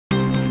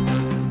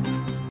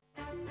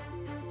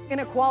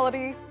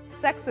Inequality,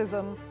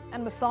 sexism,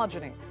 and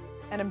misogyny.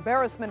 An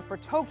embarrassment for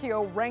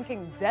Tokyo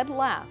ranking dead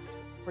last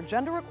for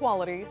gender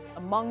equality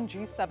among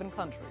G7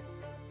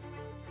 countries.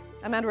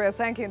 I'm Andrea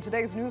Sankey, and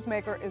today's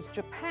newsmaker is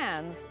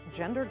Japan's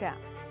gender gap.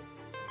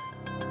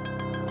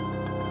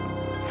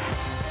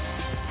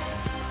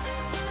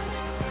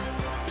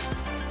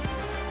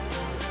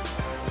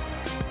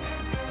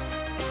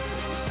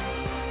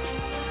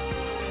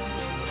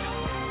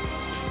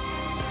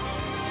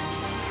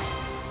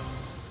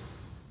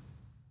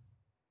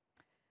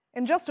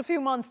 In just a few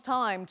months'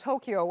 time,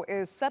 Tokyo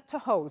is set to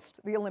host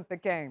the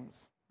Olympic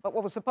Games. But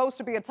what was supposed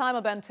to be a time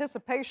of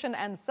anticipation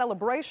and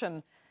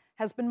celebration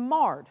has been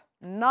marred,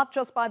 not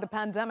just by the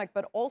pandemic,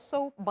 but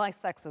also by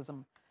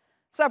sexism.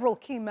 Several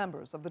key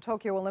members of the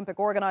Tokyo Olympic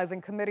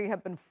Organizing Committee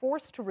have been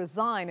forced to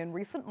resign in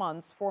recent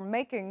months for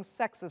making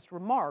sexist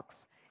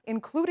remarks,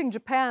 including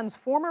Japan's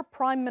former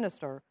Prime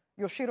Minister,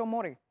 Yoshiro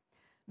Mori.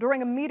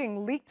 During a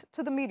meeting leaked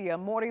to the media,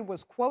 Mori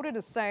was quoted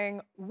as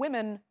saying,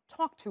 "Women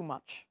talk too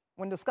much,"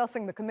 when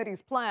discussing the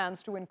committee's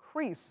plans to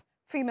increase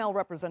female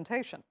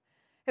representation.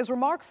 His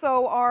remarks,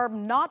 though, are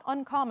not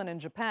uncommon in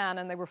Japan,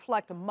 and they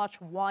reflect a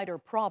much wider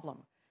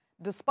problem.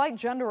 Despite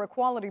gender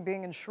equality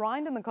being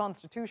enshrined in the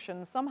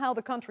Constitution, somehow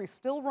the country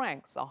still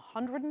ranks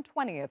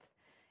 120th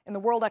in the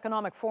World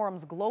Economic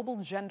Forum's Global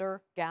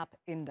Gender Gap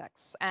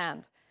Index.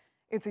 And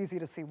it's easy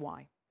to see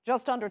why.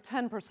 Just under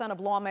 10% of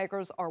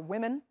lawmakers are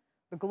women.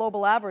 The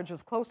global average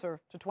is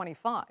closer to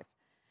 25.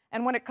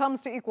 And when it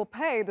comes to equal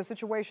pay, the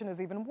situation is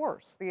even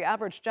worse. The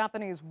average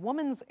Japanese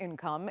woman's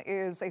income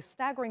is a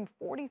staggering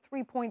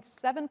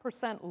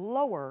 43.7%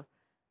 lower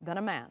than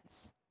a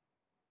man's.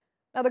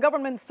 Now, the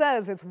government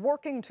says it's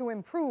working to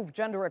improve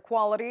gender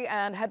equality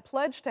and had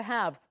pledged to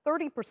have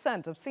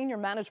 30% of senior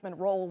management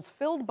roles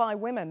filled by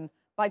women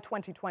by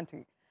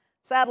 2020.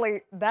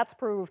 Sadly, that's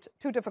proved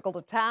too difficult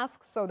a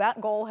task, so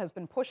that goal has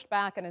been pushed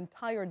back an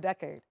entire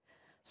decade.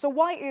 So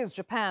why is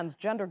Japan's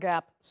gender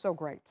gap so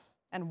great?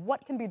 And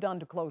what can be done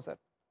to close it?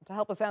 To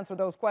help us answer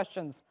those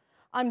questions,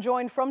 I'm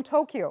joined from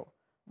Tokyo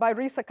by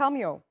Risa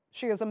Kamio.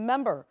 She is a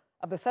member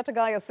of the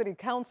Setagaya City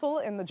Council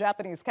in the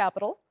Japanese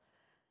capital.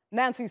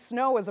 Nancy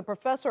Snow is a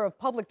professor of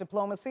public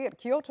diplomacy at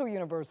Kyoto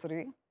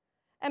University.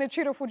 And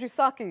Ichiro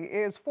Fujisaki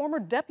is former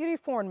deputy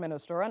foreign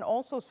minister and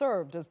also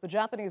served as the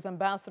Japanese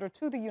ambassador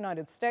to the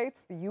United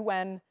States, the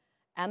UN,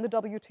 and the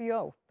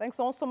WTO. Thanks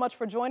all so much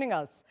for joining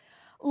us.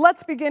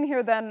 Let's begin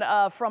here then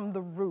from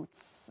the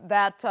roots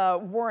that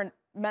weren't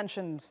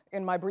mentioned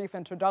in my brief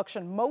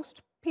introduction.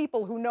 Most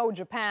people who know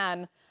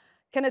Japan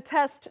can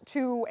attest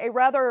to a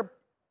rather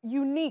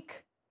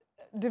unique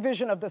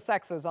division of the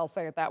sexes, I'll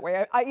say it that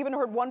way. I even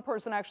heard one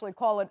person actually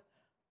call it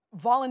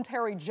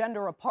voluntary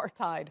gender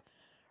apartheid.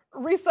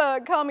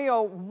 Risa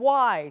Kamio,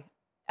 why,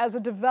 as a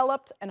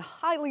developed and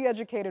highly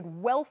educated,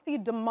 wealthy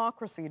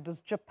democracy, does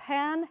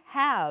Japan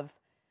have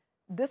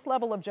this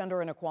level of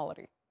gender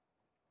inequality?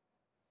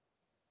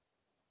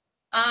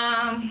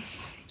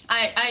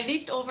 I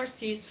lived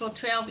overseas for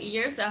 12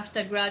 years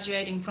after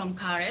graduating from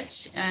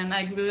college, and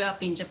I grew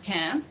up in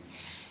Japan.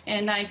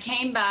 And I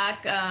came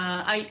back,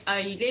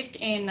 I lived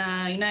in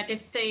United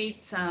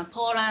States,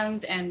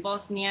 Poland, and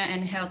Bosnia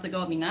and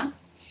Herzegovina.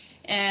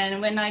 And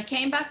when I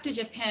came back to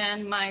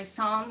Japan, my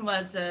son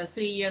was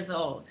 3 years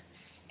old.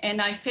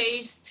 And I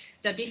faced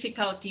the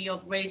difficulty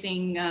of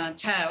raising a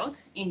child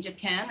in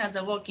Japan as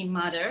a working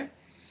mother.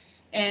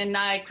 And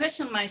I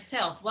questioned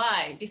myself,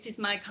 why? This is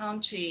my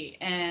country,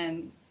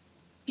 and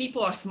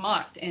people are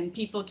smart, and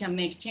people can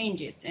make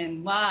changes,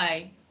 and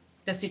why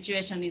the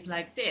situation is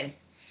like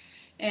this.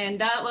 And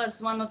that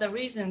was one of the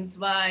reasons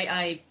why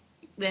I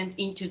went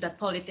into the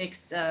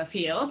politics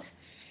field.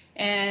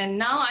 And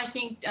now I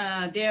think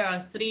there are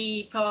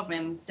three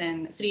problems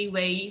and three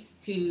ways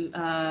to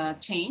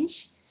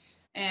change.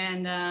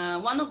 And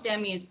one of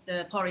them is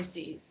the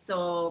policies.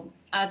 So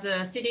as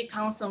a city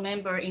council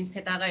member in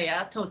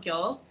Setagaya,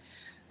 Tokyo,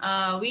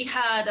 we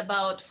had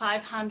about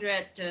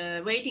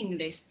 500 waiting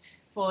lists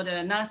for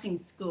the nursing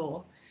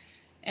school.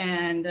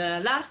 And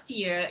last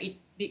year,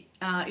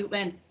 it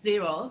went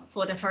zero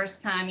for the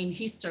first time in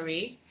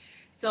history.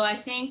 So I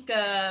think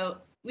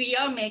we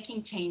are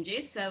making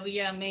changes, we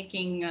are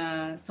making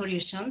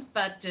solutions,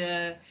 but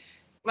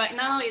right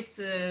now it's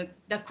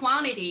the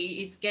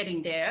quantity is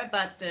getting there,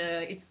 but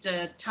it's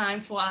the time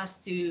for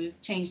us to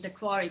change the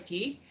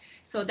quality.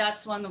 So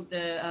that's one of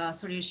the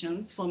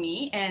solutions for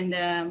me. And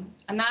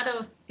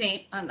another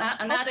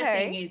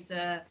thing is,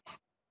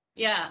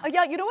 yeah,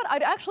 you know what?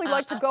 I'd actually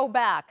like to go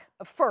back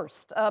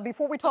first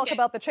before we talk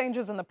about the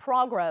changes and the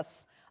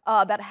progress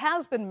that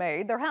has been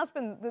made. There has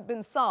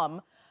been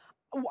some.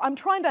 I'm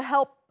trying to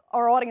help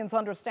our audience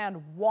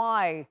understand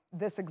why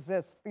this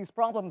exists, these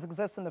problems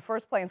exist in the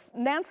first place.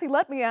 Nancy,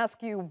 let me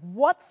ask you,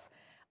 what's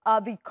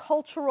the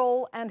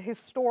cultural and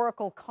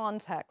historical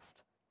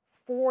context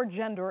for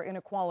gender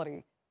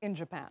inequality in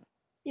Japan?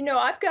 You know,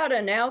 I've got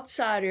an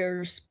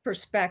outsider's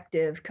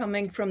perspective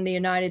coming from the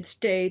United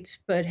States,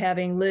 but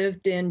having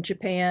lived in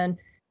Japan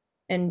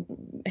and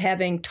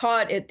having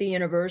taught at the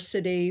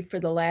university for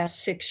the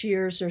last 6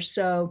 years or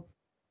so,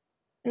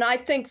 And I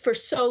think for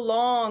so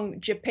long,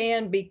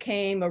 Japan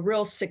became a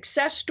real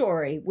success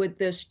story with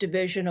this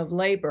division of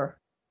labor,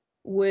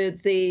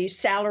 with the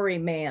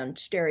salaryman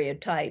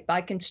stereotype.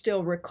 I can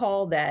still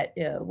recall that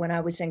when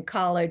I was in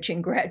college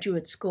and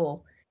graduate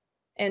school.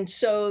 And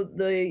so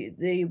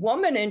the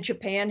woman in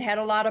Japan had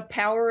a lot of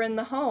power in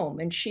the home,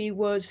 and she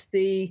was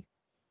the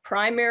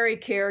primary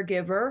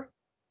caregiver,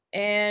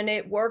 and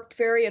it worked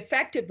very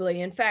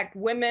effectively. In fact,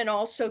 women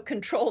also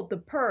controlled the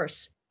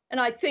purse. And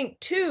I think,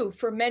 too,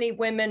 for many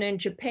women in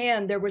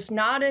Japan, there was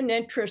not an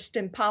interest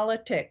in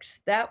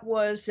politics. That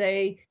was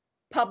a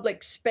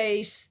public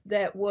space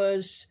that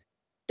was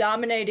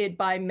dominated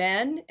by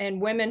men,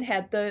 and women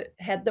had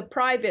the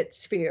private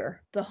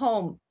sphere, the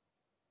home.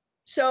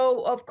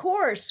 So, of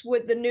course,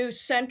 with the new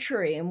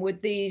century and with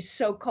these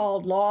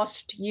so-called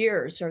lost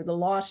years or the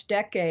lost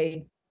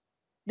decade,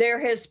 there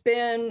has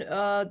been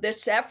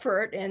this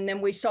effort, and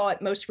then we saw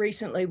it most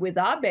recently with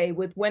Abe,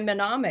 with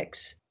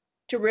womenomics,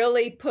 to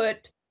really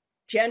put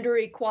gender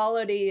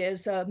equality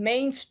as a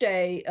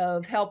mainstay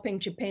of helping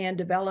Japan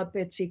develop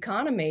its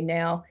economy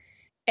now.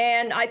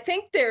 And I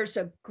think there's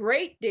a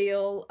great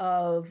deal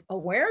of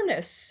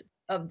awareness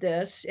of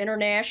this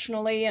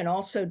internationally and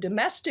also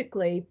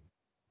domestically.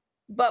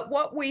 But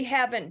what we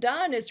haven't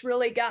done is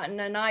really gotten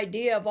an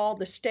idea of all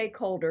the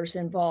stakeholders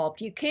involved.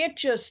 You can't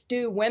just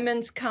do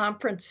women's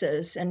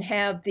conferences and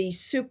have these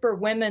super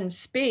women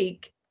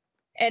speak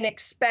and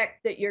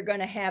expect that you're going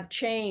to have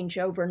change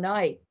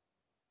overnight.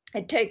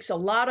 It takes a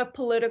lot of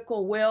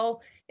political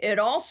will. It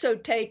also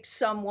takes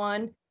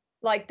someone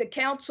like the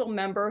council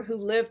member who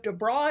lived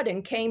abroad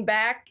and came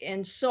back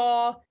and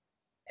saw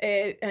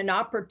an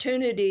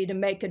opportunity to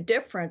make a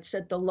difference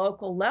at the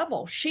local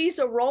level. She's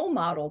a role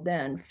model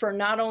then for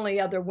not only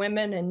other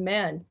women and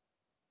men.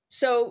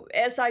 So,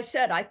 as I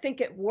said, I think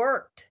it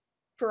worked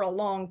for a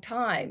long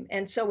time.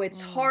 And so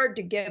it's hard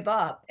to give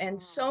up. And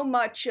so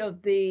much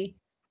of the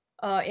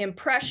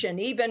impression,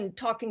 even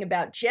talking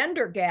about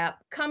gender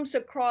gap, comes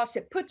across,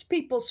 it puts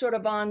people sort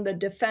of on the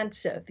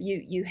defensive.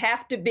 You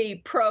have to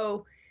be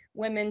pro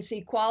women's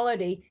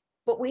equality,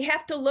 but we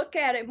have to look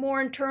at it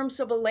more in terms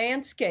of a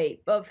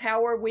landscape of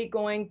how are we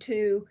going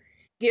to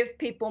give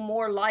people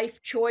more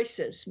life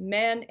choices,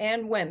 men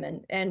and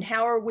women, and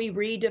how are we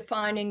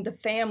redefining the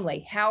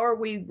family? How are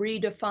we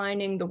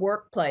redefining the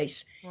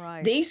workplace?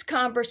 Right. These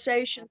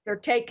conversations are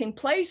taking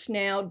place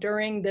now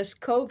during this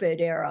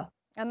COVID era.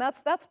 And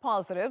that's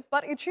positive.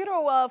 But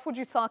Ichiro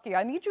Fujisaki,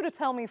 I need you to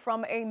tell me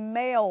from a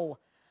male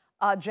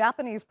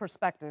Japanese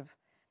perspective,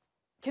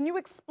 can you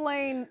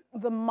explain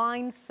the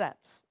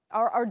mindset?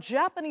 Are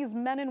Japanese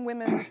men and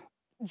women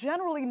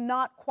generally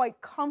not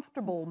quite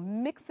comfortable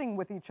mixing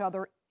with each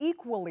other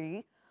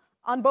equally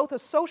on both a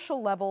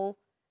social level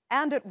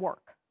and at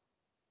work?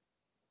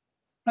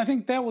 I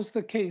think that was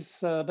the case,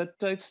 but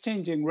it's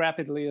changing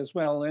rapidly as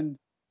well. And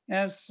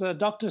as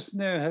Dr.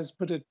 Snow has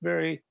put it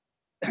very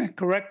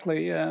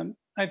correctly,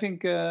 I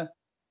think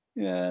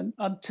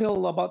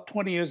until about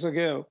 20 years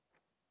ago,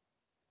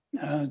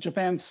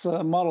 Japan's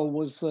model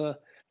was a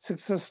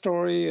success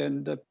story,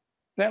 and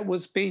that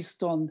was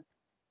based on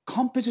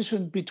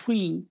competition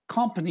between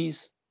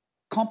companies,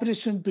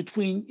 competition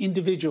between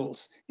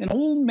individuals. And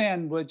all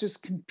men were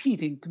just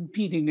competing,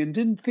 and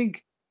didn't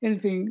think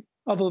anything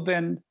other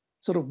than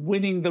sort of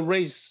winning the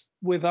race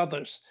with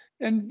others.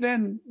 And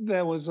then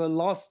there was a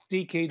lost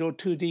decade or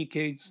 2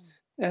 decades.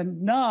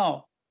 And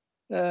now,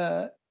 in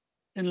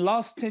the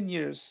last 10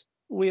 years,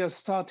 we are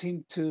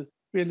starting to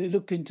really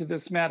look into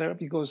this matter,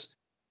 because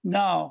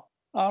now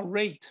our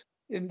rate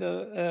in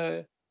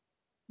the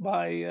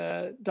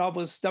by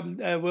Davos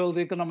World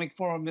Economic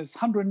Forum is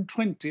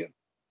 120th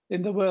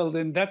in the world,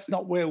 and that's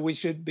not where we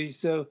should be.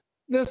 So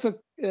there's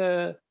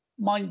a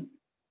mind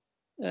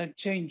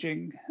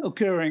changing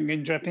occurring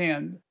in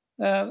Japan,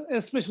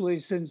 especially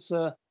since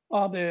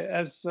Abe,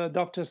 as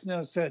Dr.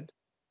 Snow said.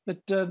 But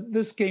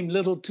this came a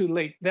little too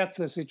late. That's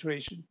the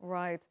situation.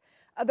 Right.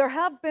 There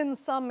have been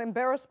some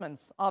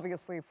embarrassments,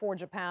 obviously, for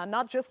Japan,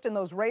 not just in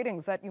those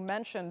ratings that you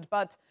mentioned,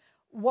 but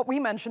what we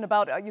mentioned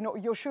about,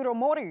 Yoshiro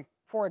Mori,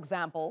 for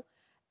example.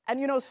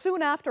 And,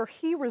 soon after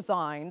he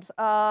resigned,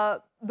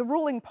 the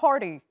ruling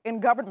party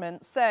in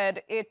government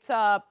said it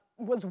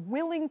was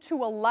willing to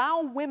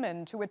allow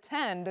women to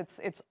attend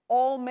its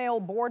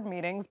all-male board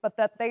meetings, but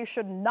that they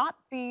should not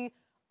be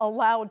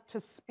allowed to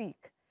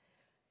speak.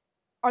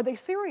 Are they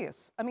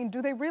serious? I mean,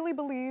 do they really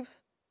believe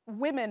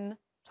women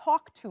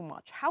talk too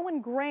much? How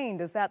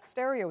ingrained is that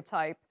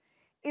stereotype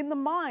in the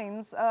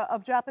minds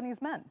of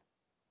Japanese men?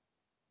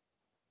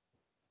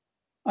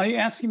 Are you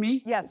asking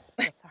me? Yes,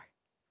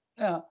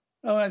 sorry.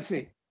 Oh, I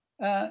see.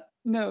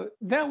 No,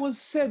 that was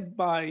said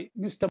by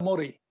Mr.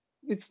 Mori.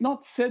 It's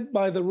not said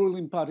by the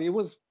ruling party. It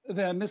was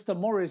Mr.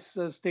 Mori's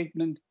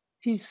statement.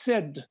 He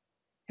said,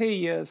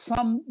 hey,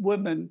 some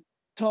women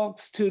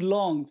talks too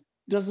long,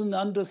 doesn't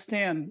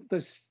understand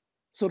this,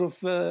 sort of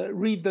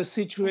read the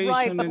situation.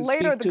 Right, but and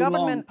later the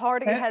government long.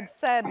 party had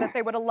said that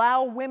they would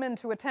allow women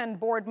to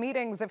attend board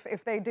meetings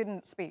if they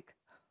didn't speak.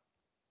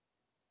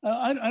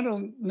 I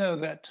don't know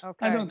that.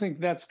 Okay. I don't think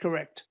that's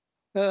correct.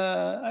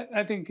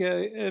 I think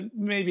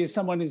maybe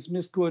someone is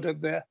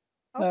misquoted there.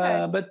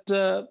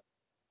 Okay.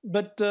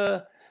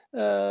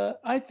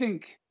 I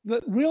think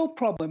the real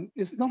problem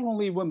is not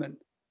only women,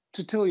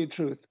 to tell you the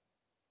truth.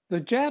 The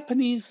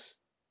Japanese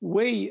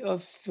way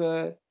of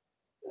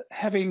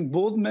having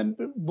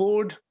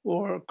board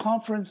or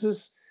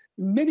conferences,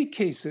 in many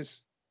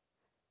cases,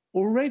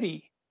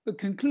 already the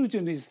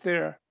conclusion is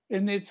there.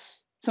 And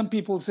it's, some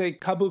people say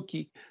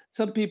kabuki.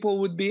 Some people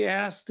would be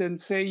asked and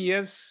say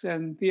yes,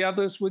 and the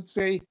others would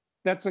say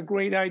that's a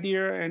great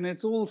idea, and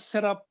it's all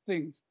set up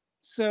things.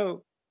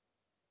 So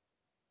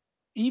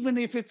even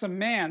if it's a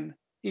man,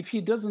 if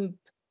he doesn't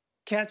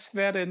catch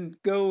that and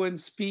go and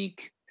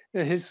speak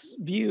his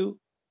view,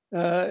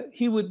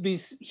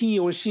 he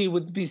or she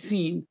would be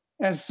seen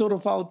as sort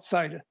of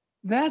outsider.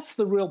 That's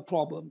the real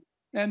problem.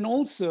 And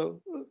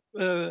also,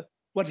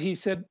 what he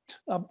said,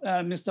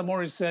 Mr.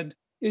 Mori said,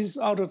 is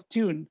out of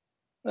tune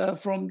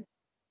from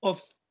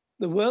of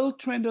the world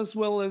trend as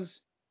well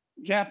as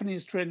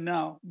Japanese trend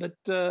now. But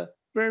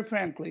very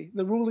frankly,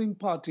 the ruling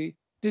party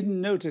didn't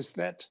notice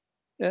that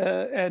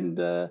and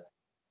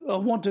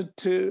wanted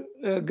to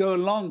go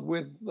along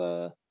with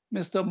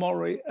Mr.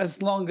 Mori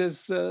as long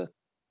as.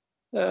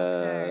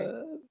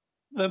 Okay.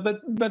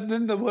 But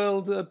then the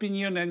world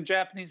opinion and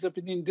Japanese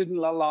opinion didn't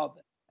allow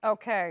that.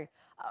 Okay.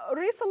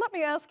 Risa, let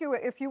me ask you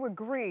if you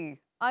agree.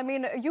 I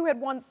mean, you had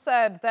once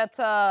said that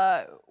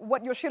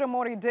what Yoshiro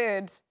Mori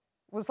did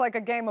was like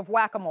a game of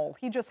whack-a-mole.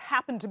 He just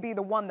happened to be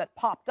the one that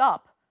popped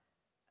up,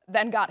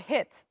 then got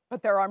hit.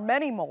 But there are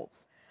many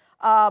moles.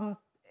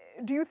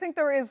 Do you think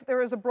there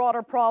is a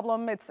broader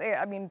problem? It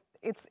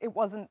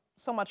wasn't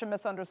so much a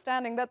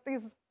misunderstanding that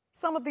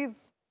some of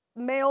these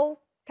male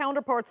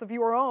counterparts of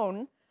your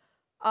own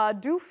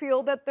do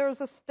feel that there's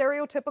a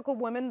stereotypical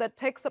woman that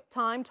takes up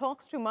time,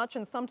 talks too much,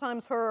 and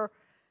sometimes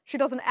she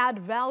doesn't add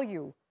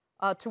value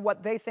to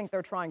what they think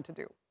they're trying to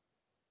do?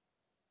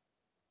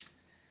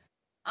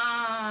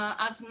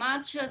 As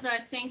much as I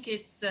think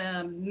it's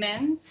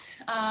men's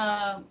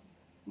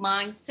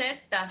mindset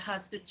that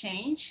has to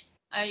change,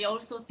 I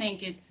also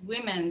think it's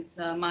women's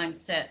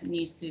mindset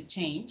needs to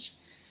change.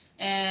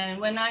 And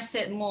when I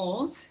said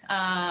moles,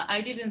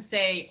 I didn't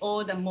say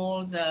all the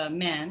moles are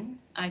men.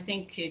 I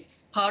think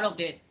it's part of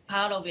it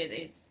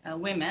is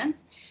women.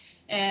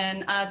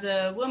 And as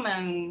a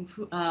woman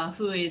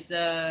who is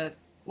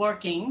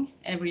working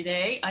every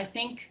day, I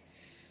think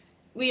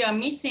we are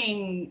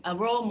missing a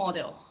role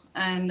model.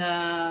 And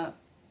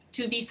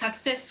to be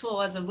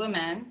successful as a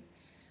woman,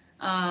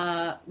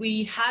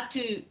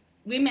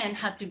 women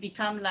had to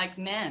become like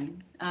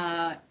men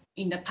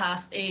in the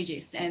past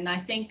ages. And I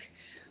think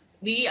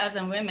we as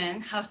a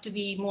women have to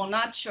be more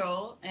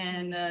natural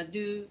and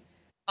do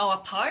our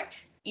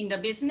part in the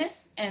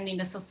business and in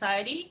the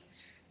society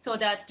so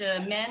that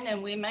men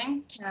and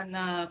women can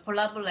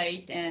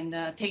collaborate and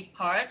take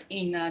part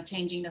in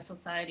changing the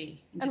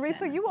society. And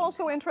Risa, you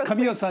also interested.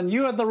 Kamio-san,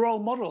 you are the role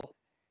model.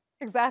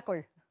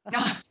 Exactly.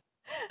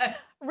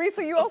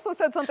 Risa, you also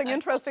said something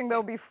interesting,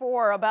 though,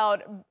 before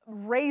about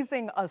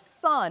raising a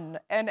son.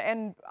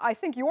 And I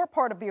think you're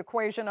part of the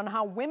equation on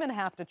how women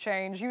have to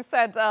change. You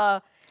said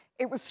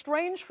it was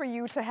strange for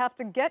you to have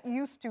to get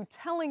used to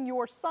telling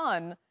your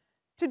son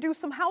to do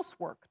some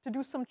housework, to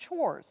do some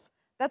chores.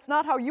 That's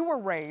not how you were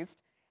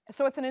raised.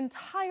 So it's an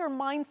entire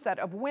mindset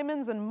of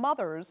women's and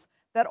mothers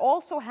that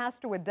also has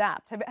to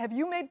adapt. Have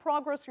you made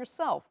progress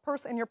yourself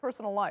in your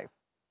personal life?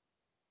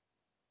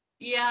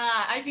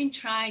 Yeah, I've been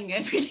trying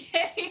every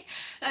day.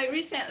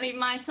 Recently,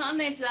 my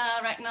son is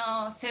right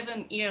now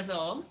 7 years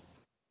old.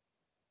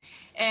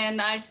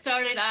 And I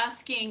started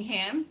asking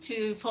him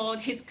to fold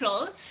his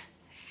clothes.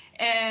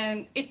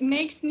 And it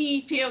makes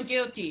me feel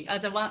guilty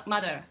as a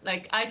mother.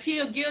 Like, I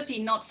feel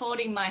guilty not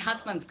folding my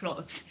husband's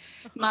clothes,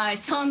 my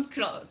son's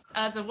clothes,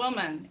 as a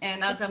woman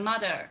and as a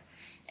mother.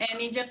 And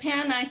in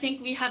Japan, I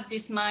think we have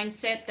this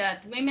mindset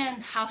that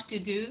women have to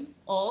do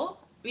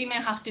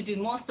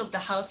most of the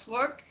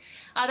housework.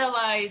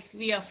 Otherwise,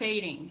 we are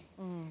failing.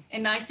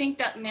 And I think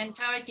that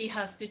mentality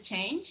has to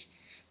change.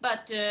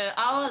 But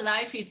our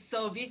life is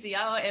so busy,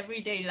 our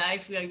everyday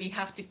life, where we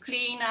have to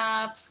clean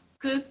up,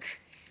 cook,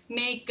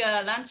 make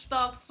a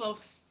lunchbox for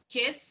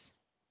kids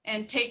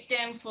and take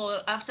them for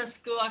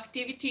after-school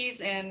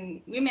activities.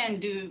 And women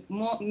do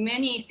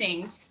many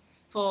things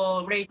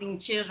for raising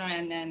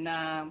children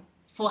and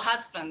for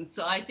husbands.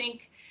 So I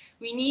think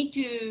we need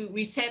to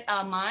reset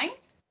our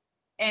minds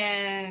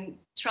and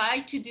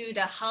try to do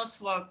the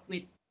housework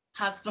with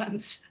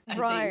husbands, I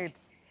think,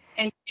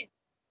 and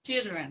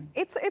children.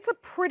 It's a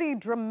pretty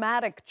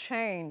dramatic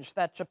change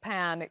that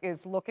Japan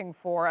is looking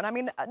for. And I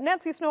mean,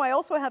 Nancy Snow, I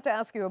also have to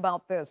ask you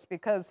about this,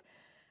 because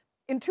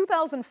in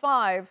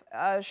 2005,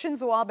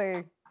 Shinzo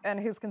Abe and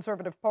his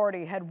Conservative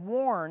Party had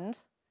warned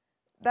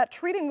that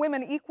treating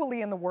women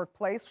equally in the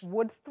workplace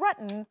would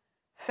threaten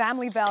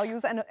family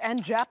values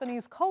and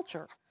Japanese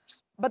culture.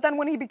 But then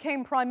when he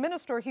became prime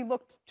minister, he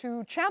looked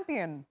to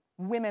champion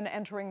women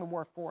entering the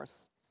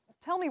workforce.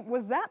 Tell me,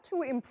 was that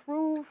to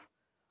improve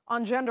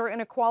on gender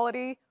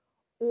inequality,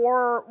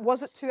 Or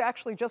was it to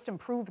actually just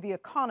improve the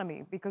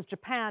economy because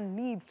Japan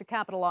needs to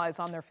capitalize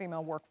on their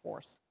female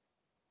workforce?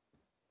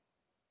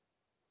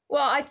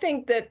 Well, I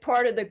think that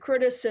part of the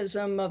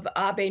criticism of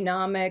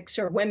Abenomics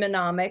or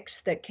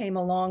Womenomics that came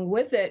along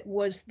with it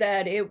was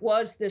that it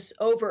was this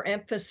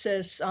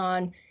overemphasis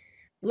on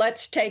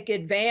let's take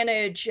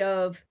advantage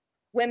of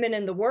women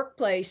in the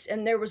workplace.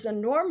 And there was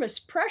enormous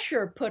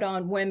pressure put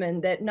on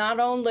women that not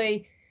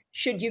only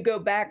should you go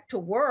back to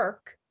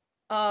work,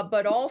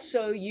 but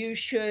also you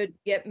should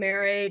get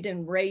married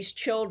and raise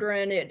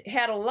children. It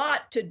had a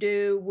lot to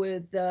do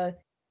with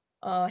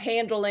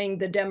handling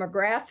the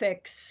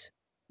demographics,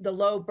 the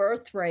low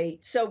birth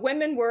rate. So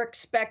women were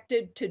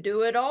expected to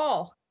do it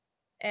all.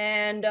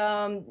 And,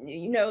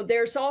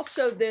 there's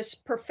also this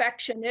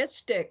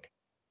perfectionistic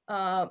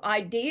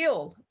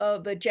ideal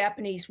of a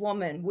Japanese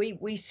woman.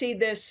 We see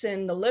this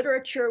in the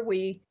literature.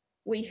 We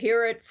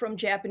hear it from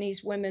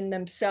Japanese women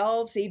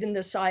themselves. Even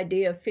this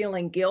idea of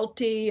feeling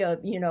guilty of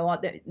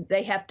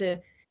they have to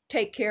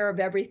take care of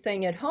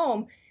everything at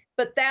home.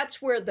 But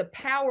that's where the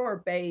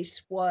power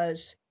base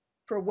was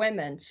for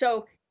women.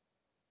 So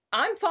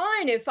I'm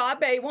fine if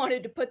Abe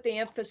wanted to put the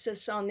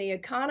emphasis on the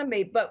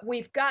economy, but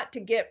we've got to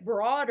get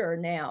broader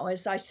now,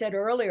 as I said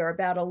earlier,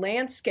 about a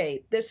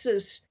landscape. This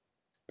is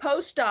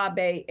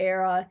post-Abe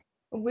era.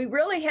 We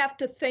really have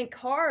to think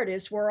hard,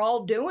 as we're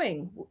all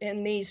doing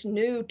in these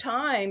new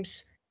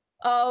times,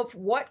 of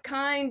what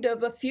kind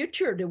of a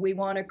future do we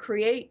want to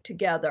create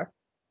together.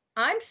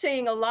 I'm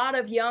seeing a lot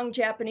of young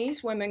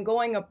Japanese women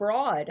going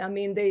abroad. I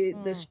mean,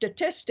 the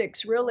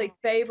statistics really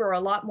favor a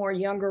lot more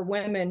younger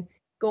women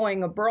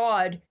going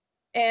abroad.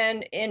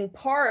 And in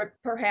part,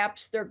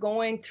 perhaps they're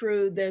going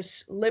through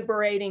this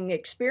liberating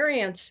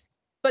experience,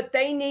 but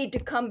they need to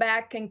come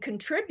back and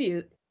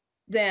contribute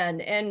then.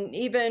 And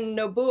even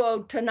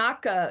Nobuo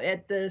Tanaka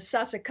at the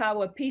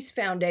Sasakawa Peace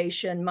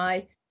Foundation,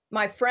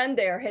 my friend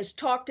there, has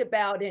talked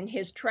about in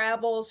his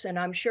travels, and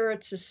I'm sure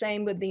it's the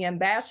same with the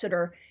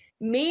ambassador,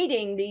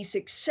 meeting these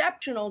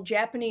exceptional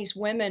Japanese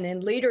women in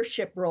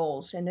leadership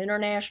roles in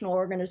international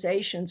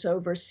organizations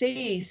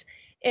overseas,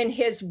 and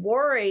his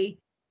worry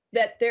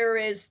that there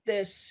is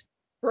this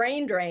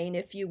brain drain,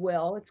 if you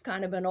will. It's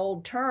kind of an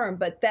old term,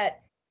 but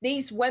that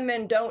these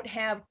women don't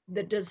have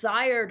the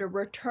desire to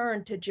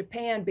return to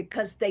Japan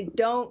because they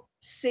don't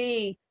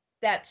see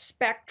that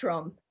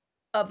spectrum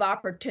of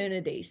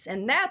opportunities.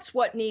 And that's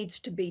what needs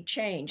to be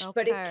changed. Okay.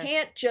 But it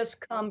can't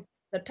just come from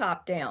the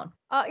top down.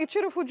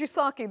 Ichiro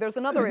Fujisaki, there's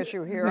another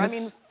issue here. Yes. I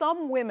mean,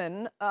 some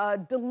women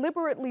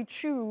deliberately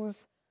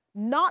choose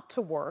not to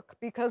work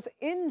because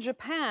in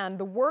Japan,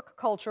 the work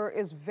culture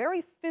is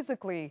very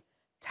physically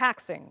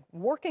taxing.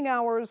 Working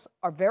hours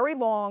are very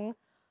long,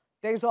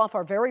 days off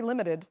are very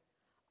limited.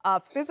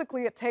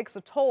 Physically, it takes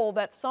a toll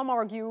that some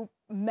argue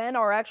men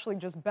are actually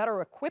just better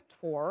equipped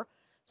for.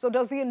 So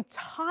does the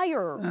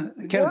entire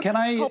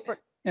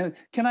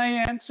can I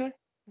answer?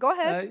 Go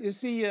ahead. You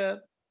see,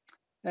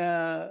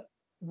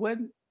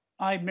 when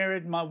I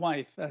married my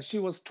wife, she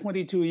was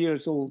 22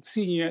 years old,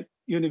 senior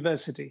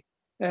university,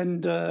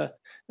 and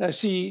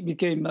she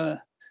became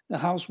a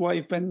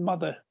housewife and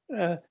mother.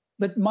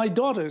 But my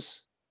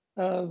daughters,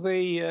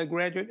 they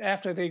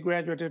after they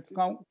graduated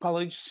from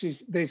college,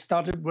 they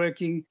started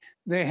working.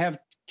 They have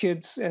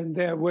kids and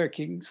they're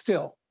working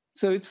still.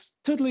 So it's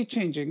totally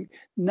changing.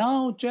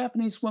 Now,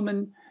 Japanese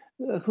women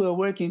who are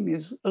working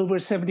is over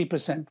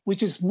 70%,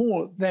 which is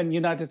more than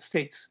United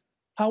States.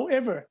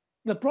 However,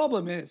 the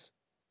problem is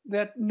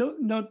that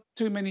not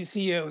too many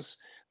CEOs,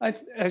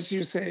 as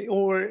you say,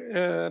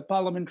 or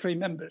parliamentary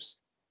members.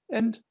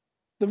 And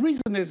the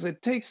reason is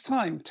it takes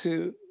time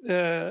to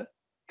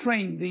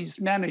train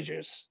these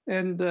managers.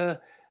 And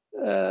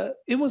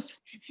it was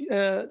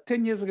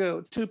 10 years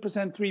ago,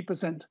 2%,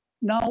 3%.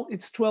 Now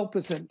it's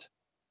 12%.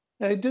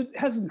 It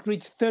hasn't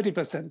reached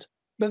 30%,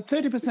 but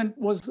 30%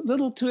 was a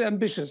little too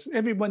ambitious.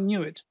 Everyone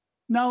knew it.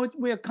 Now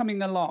we are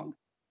coming along.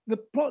 The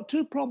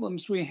two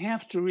problems we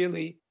have to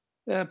really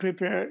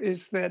prepare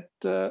is that,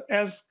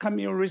 as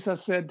Kamio Risa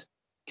said,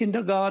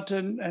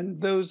 kindergarten and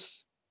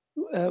those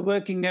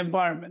working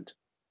environment.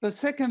 The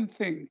second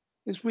thing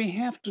is we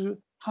have to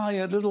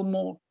hire a little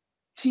more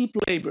cheap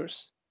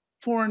laborers,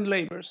 foreign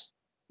laborers,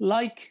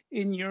 like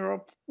in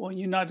Europe or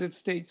United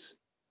States.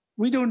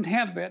 We don't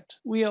have that.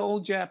 We are all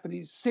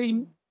Japanese,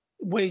 same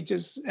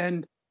wages.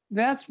 And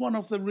that's one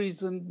of the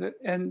reasons that,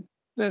 and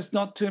there's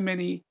not too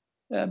many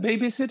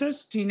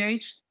babysitters,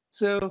 teenage.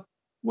 So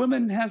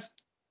women has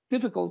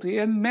difficulty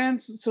and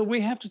men's, so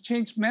we have to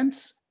change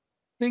men's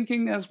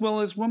thinking as well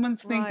as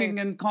women's thinking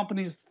and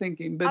companies'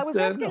 thinking. But I was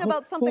asking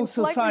about something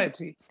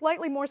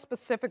slightly more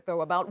specific,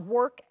 though, about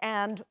work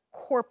and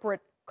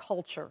corporate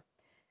culture.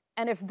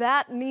 And if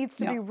that needs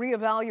to be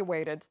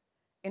reevaluated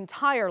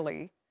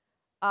entirely,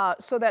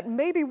 so that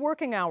maybe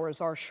working hours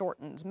are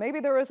shortened. Maybe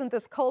there isn't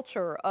this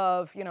culture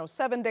of,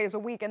 7 days a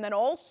week, and then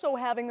also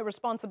having the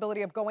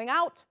responsibility of going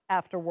out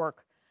after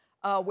work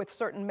with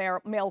certain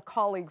male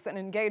colleagues and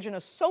engage in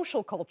a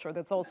social culture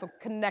that's also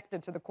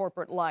connected to the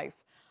corporate life.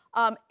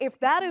 If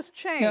that is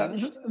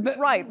changed,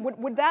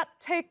 would that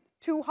take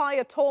too high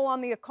a toll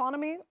on the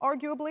economy,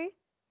 arguably?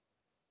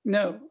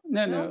 No.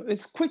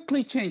 It's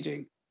quickly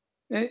changing.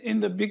 In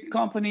the big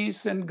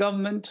companies and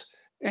government,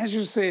 as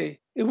you say,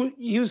 it was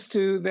used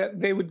to that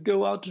they would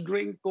go out to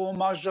drink or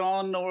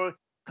mahjong or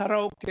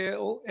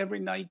karaoke every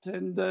night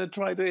and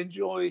try to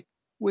enjoy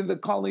with the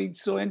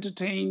colleagues or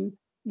entertain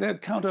their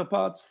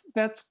counterparts.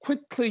 That's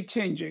quickly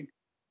changing.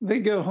 They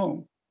go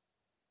home.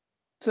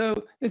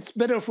 So it's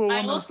better for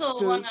women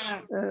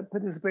to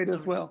participate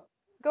as well.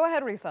 Go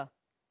ahead, Risa.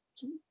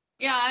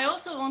 Yeah, I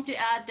also want to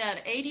add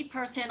that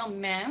 80% of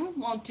men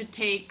want to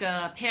take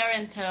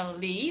parental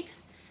leave,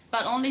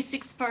 but only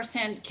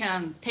 6%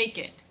 can take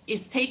it,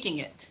 is taking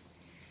it.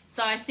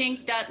 So I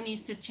think that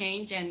needs to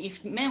change. And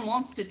if men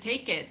wants to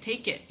take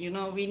it. You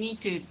know, we need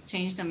to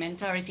change the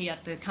mentality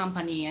at the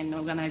company and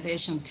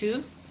organization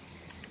too,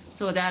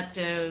 so that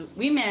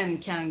women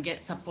can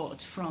get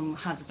support from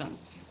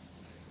husbands.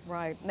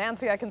 Right.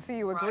 Nancy, I can see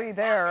you agree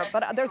there.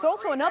 But there's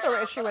also another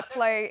issue at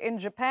play in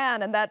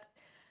Japan, and that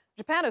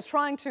Japan is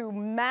trying to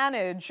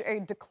manage a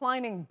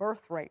declining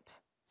birth rate.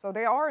 So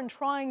they are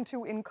trying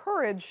to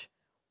encourage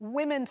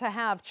women to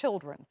have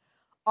children.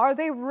 Are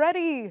they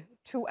ready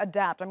to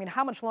adapt? I mean,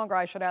 how much longer,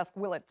 I should ask,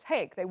 will it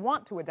take? They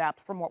want to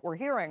adapt from what we're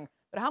hearing,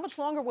 but how much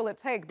longer will it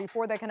take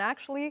before they can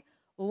actually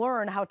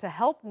learn how to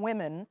help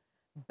women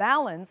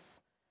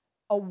balance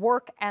a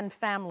work and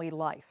family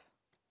life?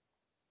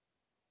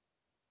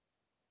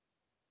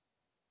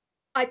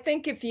 I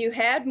think if you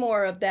had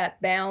more of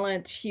that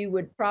balance, you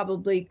would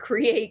probably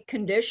create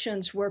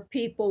conditions where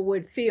people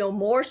would feel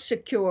more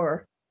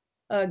secure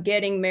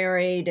getting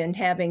married and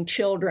having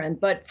children.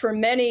 But for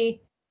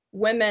many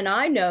women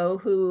I know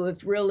who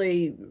have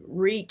really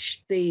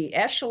reached the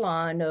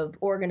echelon of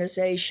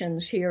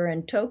organizations here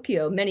in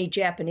Tokyo, many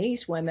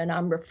Japanese women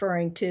I'm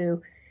referring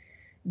to,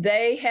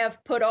 they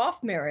have put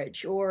off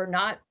marriage or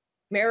not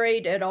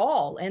married at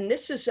all. And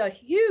this is a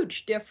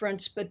huge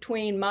difference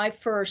between my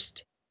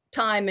first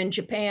time in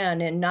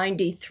Japan in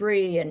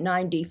 93 and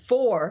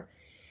 94,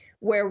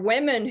 where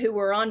women who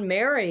were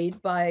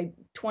unmarried by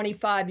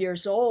 25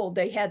 years old,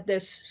 they had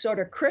this sort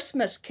of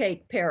Christmas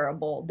cake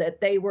parable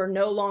that they were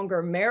no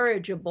longer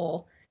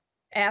marriageable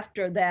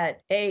after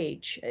that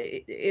age.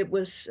 It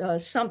was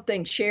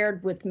something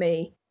shared with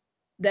me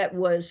that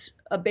was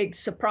a big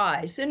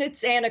surprise. And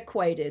it's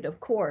antiquated, of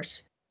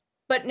course.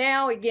 But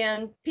now,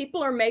 again,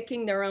 people are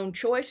making their own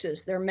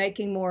choices. They're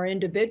making more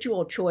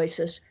individual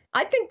choices.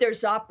 I think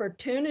there's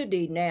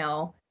opportunity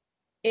now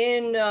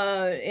in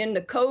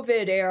the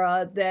COVID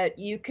era that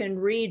you can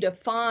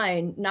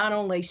redefine not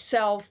only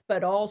self,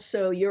 but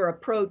also your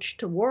approach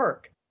to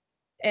work.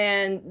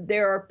 And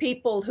there are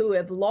people who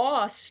have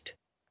lost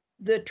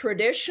the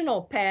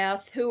traditional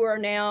path who are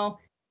now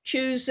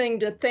choosing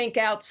to think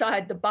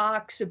outside the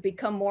box and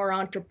become more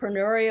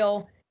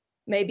entrepreneurial,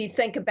 maybe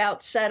think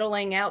about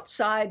settling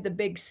outside the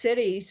big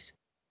cities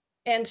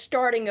and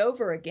starting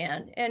over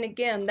again. And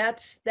again,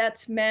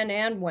 that's men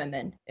and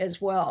women as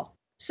well.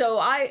 So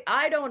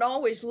I don't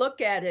always look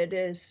at it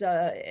as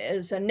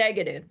a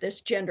negative,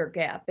 this gender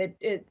gap.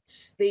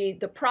 It's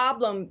the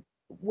problem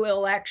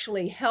will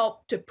actually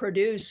help to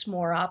produce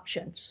more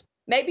options.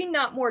 Maybe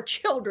not more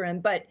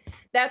children, but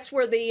that's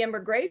where the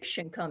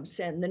immigration comes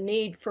in, the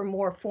need for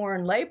more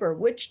foreign labor,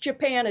 which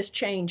Japan is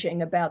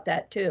changing about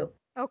that too.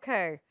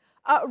 Okay.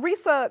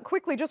 Risa,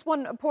 quickly, just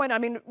one point. I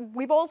mean,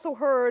 we've also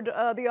heard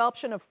the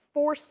option of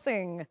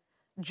forcing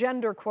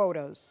gender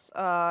quotas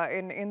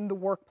in the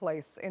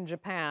workplace in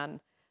Japan,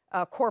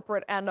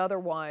 corporate and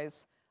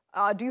otherwise.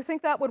 Do you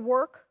think that would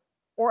work?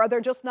 Or are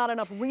there just not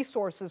enough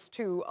resources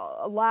to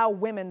allow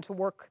women to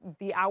work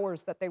the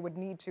hours that they would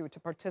need to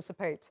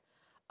participate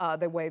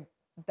the way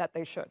that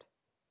they should?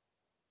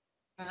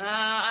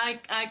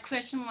 I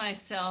question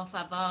myself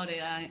about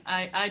it.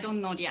 I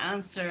don't know the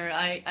answer.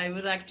 I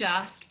would like to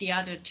ask the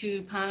other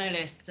two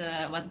panelists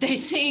what they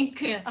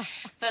think.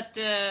 But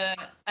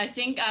I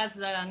think, as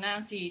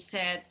Nancy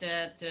said,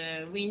 that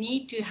we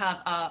need to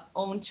have our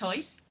own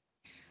choice.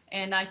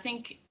 And I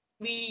think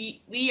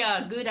we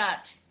are good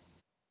at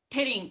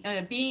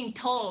being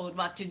told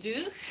what to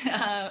do.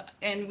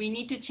 And we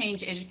need to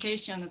change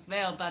education as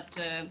well. But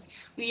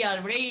we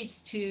are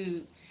raised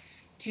to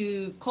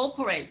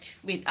cooperate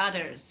with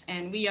others,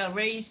 and we are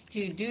raised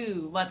to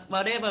do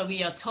whatever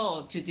we are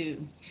told to do.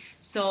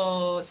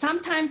 So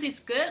sometimes it's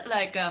good,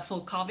 like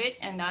for COVID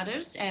and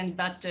others,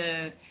 but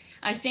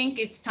I think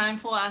it's time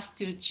for us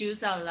to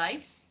choose our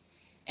lives,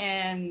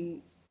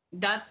 and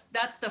that's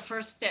the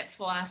first step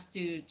for us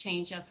to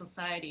change our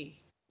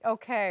society.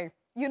 Okay.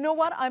 You know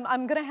what?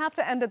 I'm going to have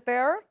to end it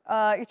there.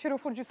 Ichiro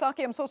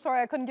Fujisaki, I'm so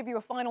sorry I couldn't give you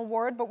a final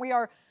word, but we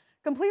are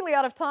completely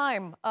out of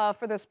time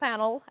for this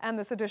panel and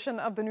this edition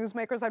of the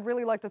Newsmakers. I'd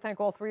really like to thank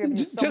all three of you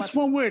so much. Just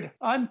one word.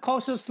 I'm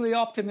cautiously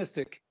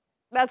optimistic.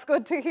 That's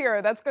good to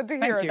hear. That's good to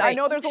hear. Thank you. I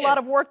know there's a lot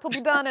of work to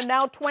be done, and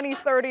now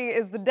 2030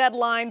 is the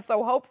deadline,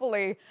 so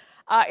hopefully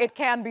it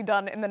can be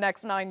done in the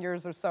next 9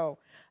 years or so.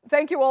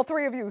 Thank you, all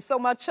three of you, so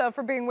much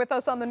for being with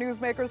us on the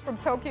Newsmakers from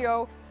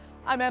Tokyo.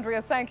 I'm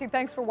Andrea Sankey.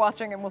 Thanks for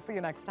watching, and we'll see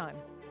you next time.